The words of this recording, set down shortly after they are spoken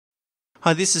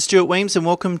Hi, this is Stuart Weems and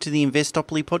welcome to the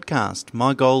Investopoly podcast.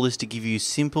 My goal is to give you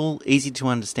simple, easy to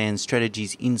understand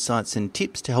strategies, insights and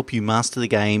tips to help you master the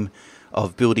game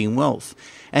of building wealth.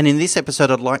 And in this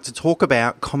episode, I'd like to talk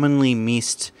about commonly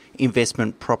missed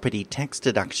investment property tax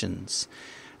deductions.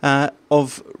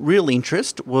 Of real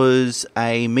interest was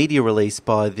a media release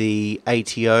by the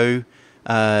ATO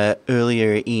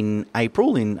earlier in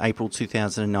April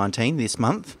 2019, this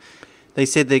month. They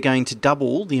said they're going to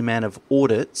double the amount of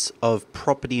audits of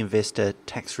property investor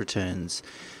tax returns.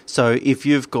 So if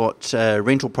you've got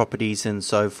rental properties and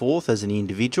so forth as an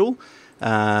individual,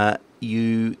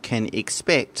 you can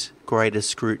expect greater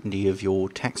scrutiny of your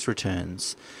tax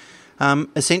returns.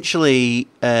 Essentially,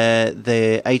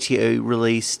 the ATO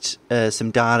released some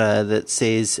data that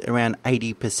says around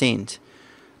 80%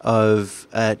 of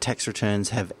tax returns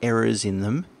have errors in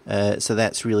them. So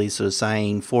that's really sort of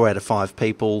saying 4 out of 5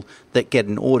 people that get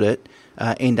an audit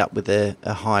end up with a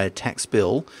higher tax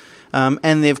bill.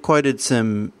 And they've quoted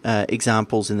some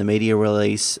examples in the media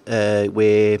release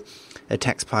where a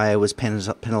taxpayer was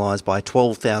penalised by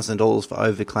 $12,000 for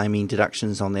overclaiming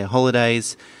deductions on their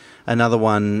holidays.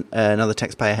 Another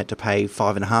taxpayer had to pay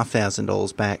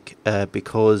 $5,500 back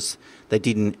because they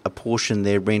didn't apportion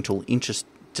their rental interest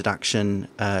deduction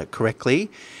correctly.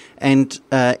 And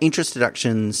interest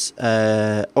deductions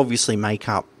obviously make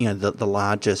up,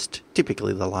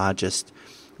 typically the largest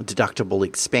deductible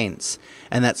expense,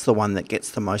 and that's the one that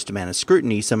gets the most amount of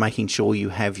scrutiny. So making sure you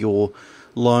have your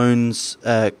loans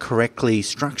correctly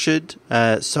structured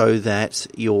so that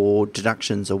your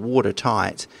deductions are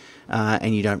watertight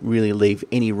and you don't really leave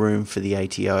any room for the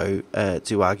ATO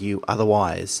to argue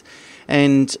otherwise.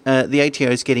 And the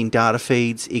ATO is getting data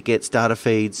feeds. It gets data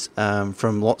feeds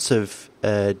from lots of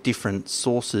different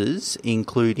sources,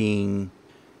 including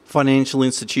financial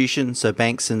institutions, so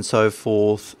banks and so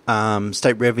forth,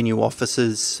 state revenue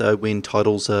officers. So when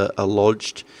titles are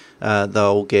lodged,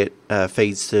 they'll get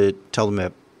feeds to tell them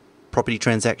about property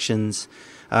transactions,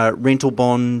 rental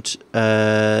bond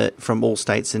from all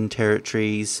states and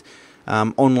territories,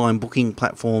 online booking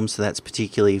platforms. So that's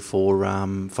particularly for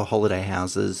holiday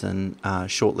houses and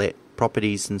short let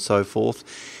properties and so forth.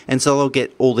 And so they'll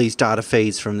get all these data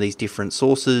feeds from these different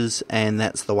sources, and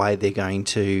that's the way they're going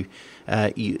to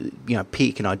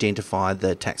pick and identify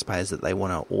the taxpayers that they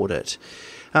want to audit.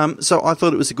 So I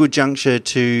thought it was a good juncture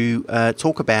to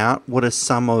talk about what are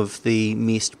some of the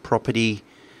missed property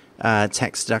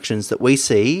tax deductions that we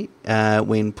see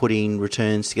when putting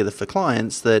returns together for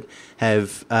clients that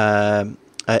have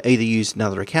either used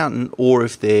another accountant, or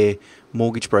if they're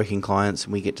mortgage broking clients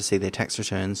and we get to see their tax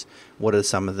returns, what are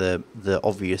some of the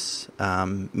obvious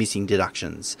missing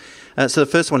deductions. So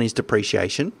the first one is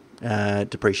depreciation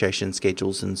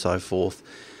schedules and so forth.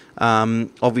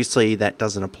 Obviously that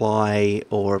doesn't apply,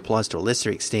 or applies to a lesser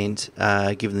extent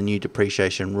given the new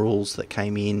depreciation rules that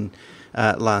came in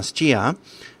last year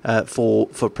for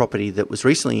property that was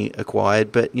recently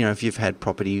acquired. But if you've had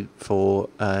property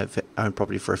owned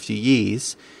property for a few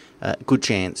years, good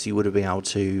chance you would have been able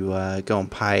to go and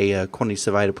pay a quantity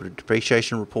survey to put a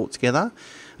depreciation report together,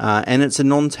 and it's a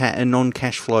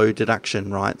non-cash flow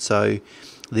deduction, right? So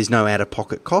there's no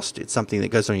out-of-pocket cost. It's something that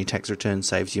goes on your tax return,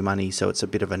 saves you money, so it's a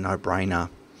bit of a no-brainer.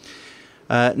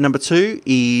 Number 2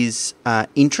 is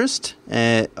interest,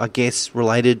 I guess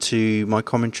related to my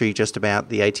commentary just about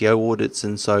the ATO audits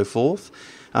and so forth.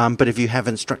 But if you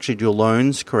haven't structured your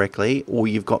loans correctly, or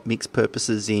you've got mixed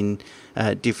purposes in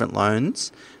different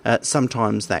loans,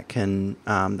 sometimes that can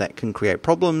create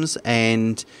problems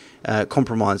and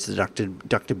compromise the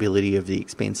deductibility of the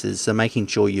expenses. So making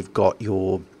sure you've got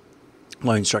your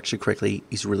loan structured correctly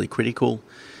is really critical.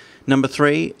 Number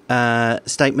 3,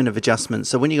 statement of adjustments.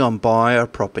 So when you go and buy a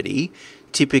property,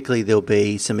 typically there'll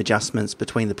be some adjustments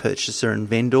between the purchaser and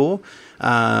vendor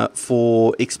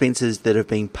for expenses that have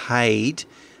been paid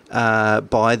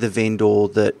by the vendor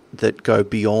that go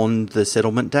beyond the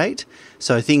settlement date.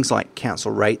 So things like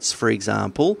council rates, for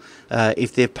example,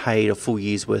 if they've paid a full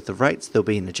year's worth of rates, there'll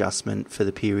be an adjustment for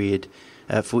the period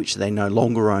for which they no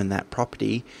longer own that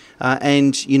property.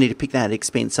 And you need to pick that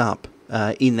expense up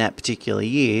in that particular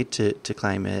year to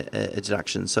claim a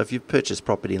deduction. So if you've purchased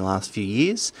property in the last few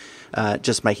years,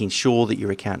 just making sure that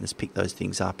your accountant has picked those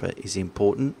things up is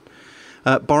important.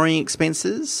 Borrowing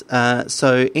expenses.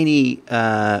 So any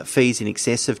fees in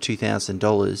excess of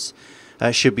 $2,000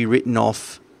 should be written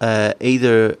off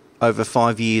either over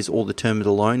 5 years or the term of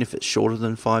the loan if it's shorter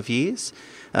than 5 years.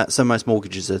 So most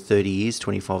mortgages are 30 years,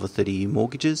 25 or 30-year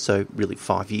mortgages, so really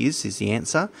 5 years is the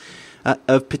answer.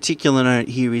 Of particular note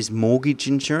here is mortgage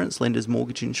insurance. Lender's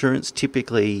mortgage insurance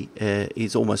typically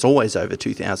is almost always over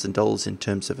 $2,000 in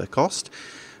terms of a cost.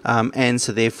 And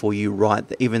so therefore you write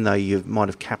that even though you might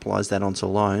have capitalised that onto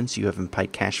loans, you haven't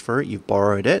paid cash for it, you've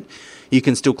borrowed it, you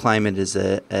can still claim it as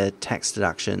a tax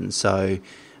deduction. So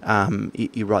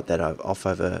you write that off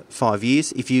over 5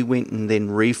 years. If you went and then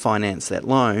refinance that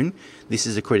loan, this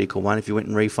is a critical one, if you went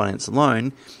and refinanced the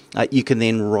loan, you can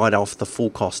then write off the full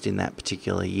cost in that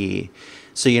particular year.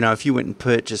 So, if you went and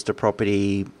purchased a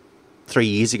property 3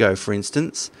 years ago, for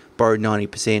instance, borrowed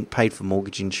 90%, paid for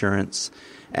mortgage insurance,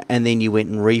 and then you went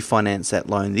and refinanced that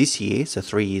loan this year, so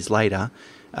 3 years later,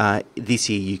 this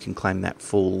year you can claim that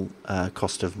full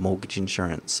cost of mortgage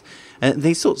insurance. And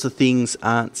these sorts of things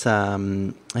aren't,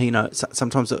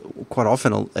 sometimes, quite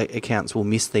often, accounts will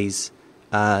miss these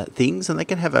things, and they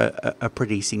can have a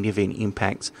pretty significant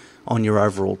impact on your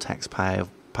overall tax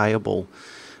payable.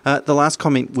 The last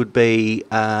comment would be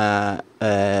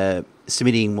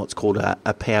submitting what's called a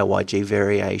PAYG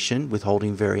variation,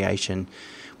 withholding variation,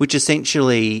 which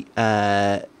essentially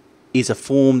is a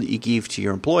form that you give to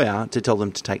your employer to tell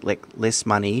them to take less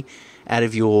money out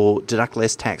of deduct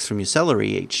less tax from your salary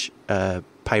each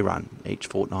pay run, each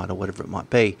fortnight or whatever it might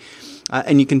be.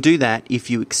 And you can do that if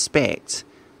you expect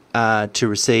to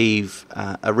receive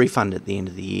a refund at the end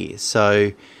of the year.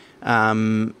 So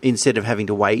instead of having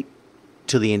to wait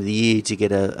till the end of the year to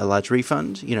get a large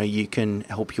refund, you can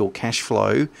help your cash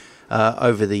flow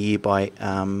over the year by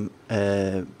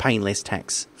paying less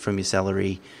tax from your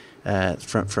salary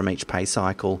from each pay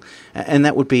cycle. And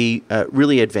that would be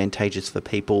really advantageous for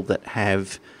people that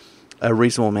have a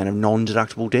reasonable amount of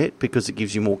non-deductible debt, because it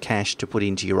gives you more cash to put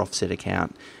into your offset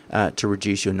account to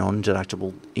reduce your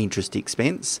non-deductible interest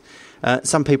expense.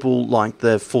 Some people like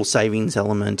the full savings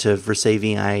element of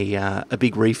receiving a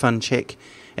big refund check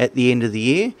at the end of the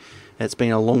year. It's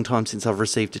been a long time since I've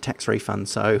received a tax refund,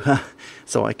 so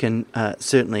I can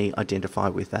certainly identify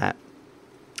with that.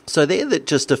 So there are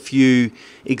just a few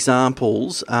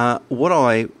examples. What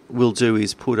I will do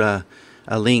is put a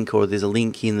link, or there's a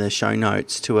link in the show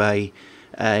notes to a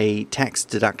tax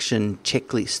deduction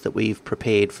checklist that we've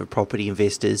prepared for property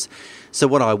investors. So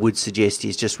what I would suggest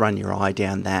is just run your eye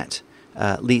down that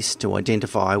list to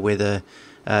identify whether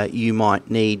you might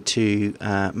need to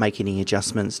make any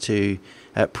adjustments to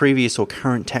previous or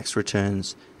current tax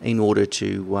returns in order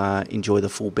to enjoy the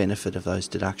full benefit of those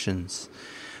deductions.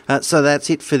 So that's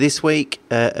it for this week,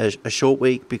 a short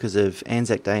week because of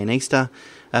Anzac Day and Easter,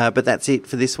 but that's it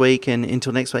for this week, and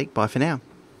until next week, bye for now.